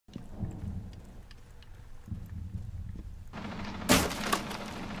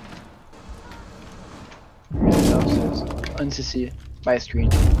NCC by a screen.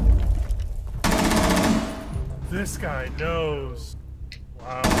 This guy knows.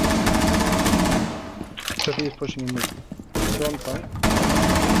 Wow. Sophie is pushing him. Two on site.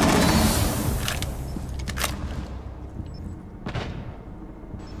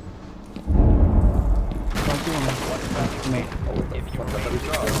 Me.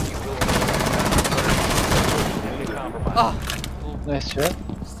 Ah! Nice shot.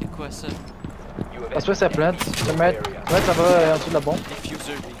 C'était quoi ça? Parce que ça plante. Tu peux mettre. Ouais, ça va en dessous de la bombe.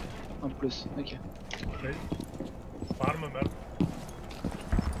 Diffuser, lui. En plus. Ok. Okay. Bottom of metal.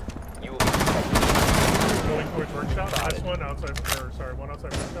 Going towards workshop. Last one outside. Or sorry, one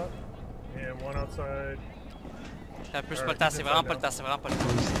outside workshop. And one outside. Un peu, c'est pas le temps, c'est vraiment pas le temps, c'est vraiment pas le temps.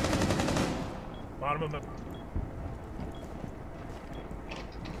 Bottom of metal.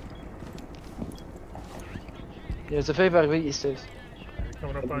 Yeah, Sophie va arriver, il says.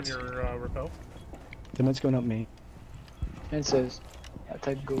 Coming up on your rappel. The net's going up me. Il says. À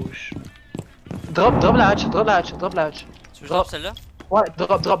tête gauche. Drop la hatch, drop la hatch, drop la hatch. Tu veux drop celle-là? Ouais,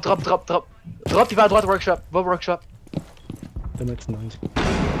 drop. Drop, il va à droite, workshop. Va au workshop. The net's nice.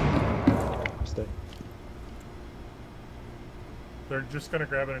 Stay. They're just gonna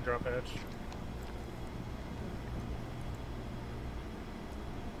grab it and drop hatch.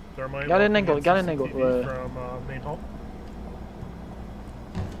 Garde un angle, garde un angle. Ouais. From main hall.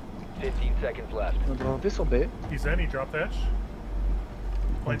 15 seconds left. On va dropper sur B. He's in, he dropped hatch.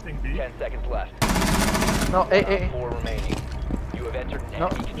 Planting B. 10 seconds left. Non, hey. 4 remaining. You have entered an No,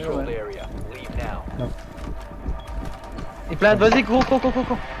 enemy controlled ouais. area. Leave now. No. Il plante, vas-y, go. The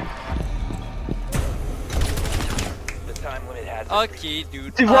time limit has been reached. Ok,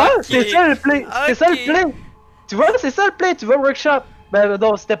 dude. Tu vois, Ok. c'est ça le play. C'est ça le Ok. play. Tu vois, c'est ça le play. Tu vas au workshop. Ben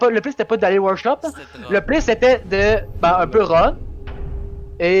non, c'était pas le play, c'était pas d'aller au workshop. Hein. Le play c'était de un peu run.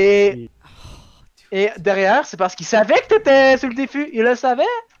 Et derrière, c'est parce qu'il savait que t'étais sur le défi. Il le savait.